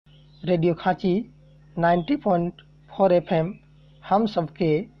Radio खांची 90.4 FM हम सबके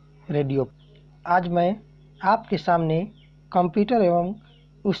radio. आज मैं आपके सामने कंप्यूटर एवं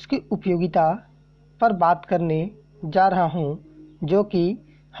उसकी उपयोगिता पर बात करने जा रहा हूं, जो कि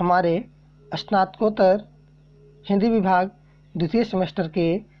हमारे स्नातकोत्तर हिंदी विभाग द्वितीय सेमेस्टर के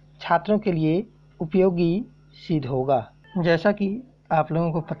छात्रों के लिए उपयोगी सिद्ध होगा। जैसा कि आप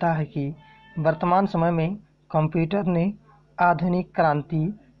लोगों को पता है कि वर्तमान समय में कंप्यूटर ने आधुनिक क्रांति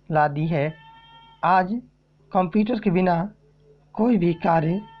ला दी है। आज कंप्यूटर के बिना कोई भी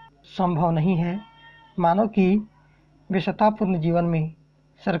कार्य संभव नहीं है। मानव की व्यस्ततापूर्ण जीवन में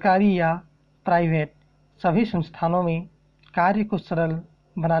सरकारी या प्राइवेट सभी संस्थानों में कार्य को सरल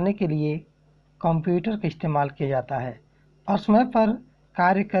बनाने के लिए कंप्यूटर का इस्तेमाल किया जाता है और समय पर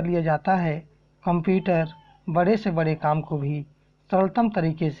कार्य कर लिया जाता है। कंप्यूटर बड़े से बड़े काम को भी सरलतम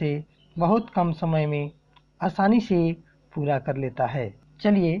तरीके से बहुत कम समय में आसानी से पूरा कर लेता है।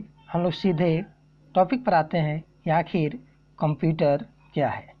 चलिए हम लोग सीधे टॉपिक पर आते हैं कि आखिर कंप्यूटर क्या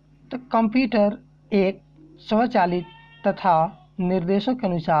है। तो कंप्यूटर एक स्वचालित तथा निर्देशों के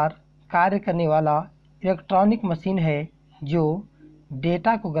अनुसार कार्य करने वाला इलेक्ट्रॉनिक मशीन है जो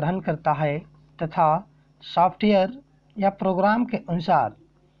डेटा को ग्रहण करता है तथा सॉफ्टवेयर या प्रोग्राम के अनुसार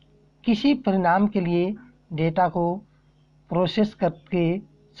किसी परिणाम के लिए डेटा को प्रोसेस करके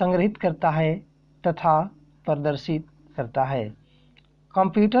संग्रहित करता है तथा प्रदर्शित करता है।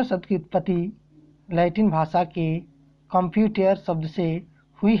 कंप्यूटर शब्द की उत्पत्ति लैटिन भाषा के कंप्यूटर शब्द से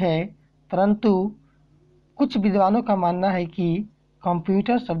हुई है, परंतु कुछ विद्वानों का मानना है कि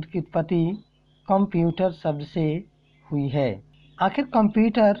कंप्यूटर शब्द की उत्पत्ति कंप्यूटर शब्द से हुई है। आखिर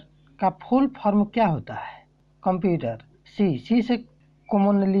कंप्यूटर का फुल फॉर्म क्या होता है? कंप्यूटर सी से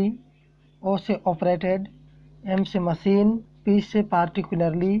कॉमनली, ओ से ऑपरेटेड, एम से मशीन, पी से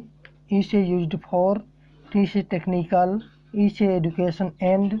पार्टिकुलरली, ई से यूज्ड फॉर, टी से टेक्निकल, ई से एजुकेशन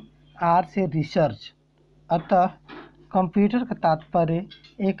एंड आर से रिसर्च। अतः कंप्यूटर का तात्पर्य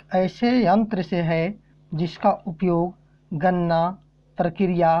एक ऐसे यंत्र से है जिसका उपयोग गणना,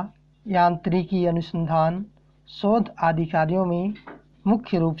 प्रक्रिया, यांत्रिकी अनुसंधान, शोध आदि कार्यों में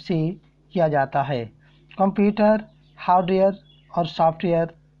मुख्य रूप से किया जाता है। कंप्यूटर हार्डवेयर और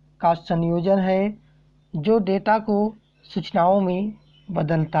सॉफ्टवेयर का संयोजन है जो डेटा को सूचनाओं में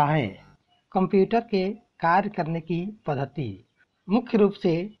बदलता है। कंप्यूटर के कार्य करने की पद्धति मुख्य रूप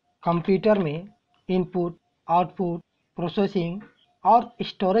से कंप्यूटर में इनपुट, आउटपुट, प्रोसेसिंग और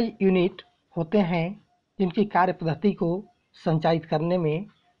स्टोरेज यूनिट होते हैं जिनकी कार्य पद्धति को संचालित करने में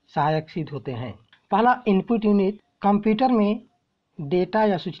सहायक सिद्ध होते हैं। पहला इनपुट यूनिट कंप्यूटर में डेटा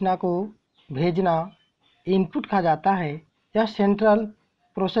या सूचना को भेजना इनपुट कहा जाता है। यह सेंट्रल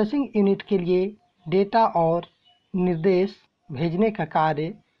प्रोसेसिंग यूनिट के लिए डेटा और निर्देश भेजने का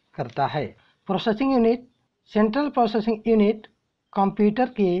कार्य करता है। Processing unit central processing unit computer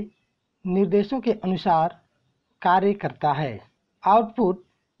के निर्देशों के अनुसार कार्य करता है। आउटपुट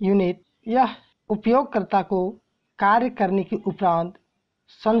यूनिट यह उपयोगकर्ता को कार्य करने के उपरांत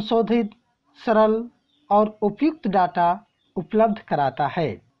संशोधित, सरल और उपयुक्त डाटा उपलब्ध कराता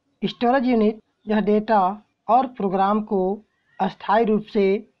है। स्टोरेज यूनिट यह डेटा और प्रोग्राम को अस्थायी रूप से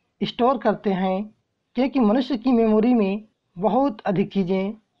स्टोर करते हैं, क्योंकि मनुष्य की मेमोरी में बहुत अधिक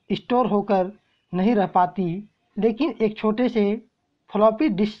चीज़ें स्टोर होकर नहीं रह पाती, लेकिन एक छोटे से फ्लॉपी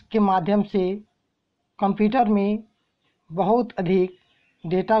डिस्क के माध्यम से कंप्यूटर में बहुत अधिक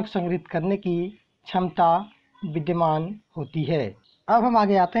डेटा को संग्रहित करने की क्षमता विद्यमान होती है। अब हम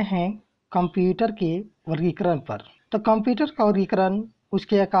आगे आते हैं कंप्यूटर के वर्गीकरण पर। तो कंप्यूटर का वर्गीकरण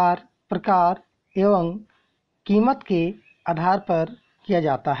उसके आकार, प्रकार एवं कीमत के आधार पर किया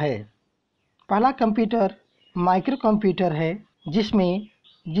जाता है। पहला कंप्यूटर माइक्रो कंप्यूटर है,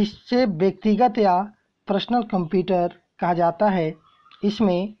 जिससे व्यक्तिगत या पर्सनल कंप्यूटर कहा जाता है।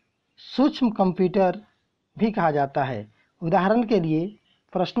 इसमें सूक्ष्म कंप्यूटर भी कहा जाता है। उदाहरण के लिए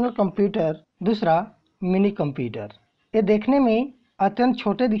पर्सनल कंप्यूटर। दूसरा मिनी कंप्यूटर। ये देखने में अत्यंत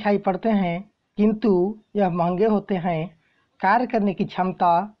छोटे दिखाई पड़ते हैं, किंतु यह महंगे होते हैं। कार्य करने की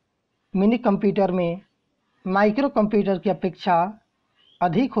क्षमता मिनी कंप्यूटर में माइक्रो कंप्यूटर की अपेक्षा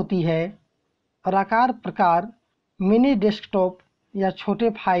अधिक होती है और आकार प्रकार मिनी डेस्कटॉप या छोटे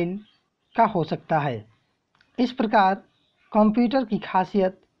फाइल का हो सकता है। इस प्रकार कंप्यूटर की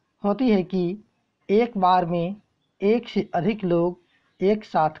खासियत होती है कि एक बार में एक से अधिक लोग एक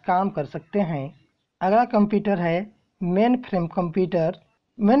साथ काम कर सकते हैं। अगला कंप्यूटर है main frame computer.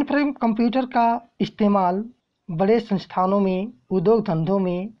 Main frame computer का इस्तेमाल बड़े संस्थानों में, उद्योग धंधों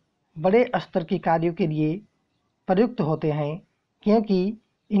में बड़े स्तर के कार्यों के लिए प्रयुक्त होते हैं, क्योंकि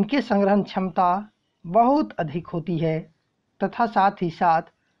इनके संग्रहण क्षमता बहुत अधिक होती है तथा साथ ही साथ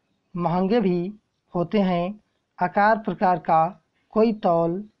महंगे भी होते हैं। आकार प्रकार का कोई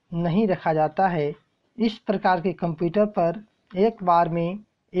तौल नहीं रखा जाता है। इस प्रकार के कंप्यूटर पर एक बार में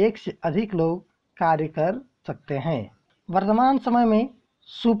एक से अधिक लोग कार्य कर सकते हैं। वर्तमान समय में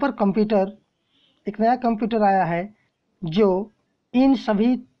सुपर कंप्यूटर एक नया कंप्यूटर आया है जो इन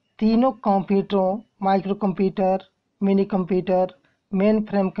सभी तीनों कंप्यूटरों, micro computer, mini computer, main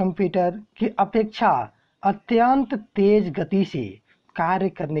frame computer की अपेक्षा अत्यंत तेज गति से कार्य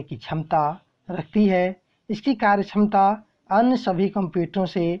करने की क्षमता रखती है। इसकी कार्य क्षमता अन्य सभी कंप्यूटरों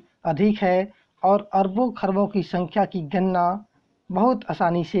से अधिक है और अरबों खरबों की संख्या की गणना बहुत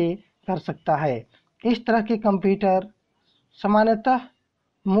आसानी से कर सकता है। इस तरह के कंप्यूटर सामान्यतः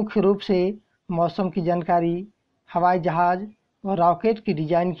मुख्य रूप से मौसम की जानकारी, हवाई जहाज और रॉकेट की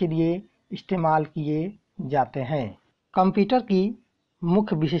डिज़ाइन के लिए इस्तेमाल किए जाते हैं। कंप्यूटर की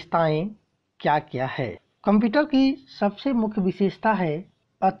मुख्य विशेषताएं क्या क्या है? कंप्यूटर की सबसे मुख्य विशेषता है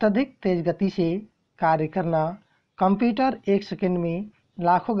अत्यधिक तेज गति से कार्य करना। कंप्यूटर एक सेकंड में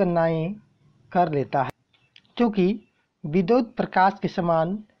लाखों गणनाएं कर लेता है, क्योंकि विद्युत प्रकाश के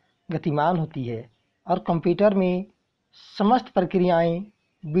समान गतिमान होती है और कंप्यूटर में समस्त प्रक्रियाएं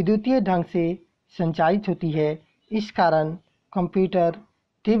विद्युतीय ढंग से संचालित होती है। इस कारण कंप्यूटर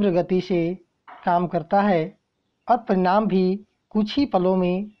तीव्र गति से काम करता है और परिणाम भी कुछ ही पलों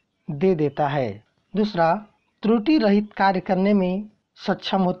में दे देता है। दूसरा, त्रुटि रहित कार्य करने में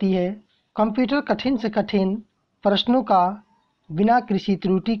सक्षम होती है। कंप्यूटर कठिन से कठिन प्रश्नों का बिना किसी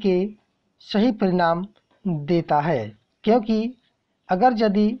त्रुटि के सही परिणाम देता है, क्योंकि अगर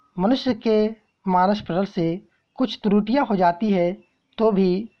यदि मनुष्य के मानस पटल से कुछ त्रुटियां हो जाती है तो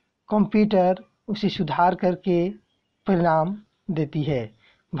भी कंप्यूटर उसे सुधार करके परिणाम देती है।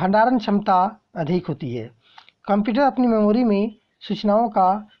 भंडारण क्षमता अधिक होती है। कंप्यूटर अपनी मेमोरी में सूचनाओं का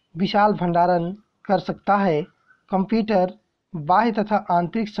विशाल भंडारण कर सकता है। कंप्यूटर बाह्य तथा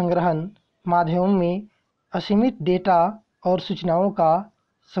आंतरिक संग्रहण माध्यमों में असीमित डेटा और सूचनाओं का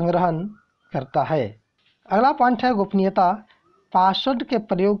संग्रहण करता है। अगला पॉइंट है गोपनीयता। पासवर्ड के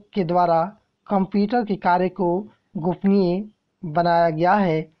प्रयोग के द्वारा कंप्यूटर के कार्य को गोपनीय बनाया गया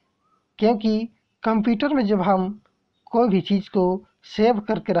है, क्योंकि कंप्यूटर में जब हम कोई भी चीज़ को सेव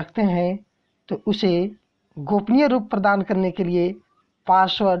करके रखते हैं तो उसे गोपनीय रूप प्रदान करने के लिए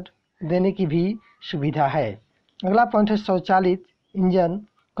पासवर्ड देने की भी सुविधा है। अगला पॉइंट है स्वचालित इंजन।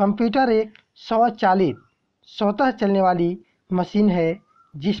 कंप्यूटर एक स्वचालित, स्वतः चलने वाली मशीन है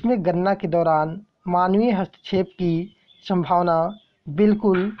जिसमें गणना के दौरान मानवीय हस्तक्षेप की संभावना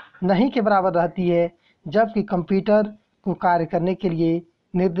बिल्कुल नहीं के बराबर रहती है, जबकि कंप्यूटर को कार्य करने के लिए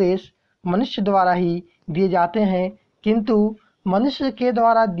निर्देश मनुष्य द्वारा ही दिए जाते हैं, किंतु मनुष्य के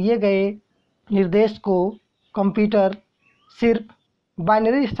द्वारा दिए गए निर्देश को कंप्यूटर सिर्फ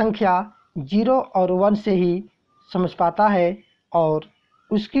बाइनरी संख्या 0 और 1 से ही समझ पाता है और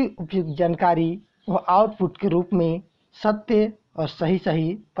उसकी उपयुक्त जानकारी वह आउटपुट के रूप में सत्य और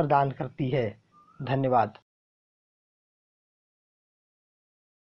सही प्रदान करती है। धन्यवाद।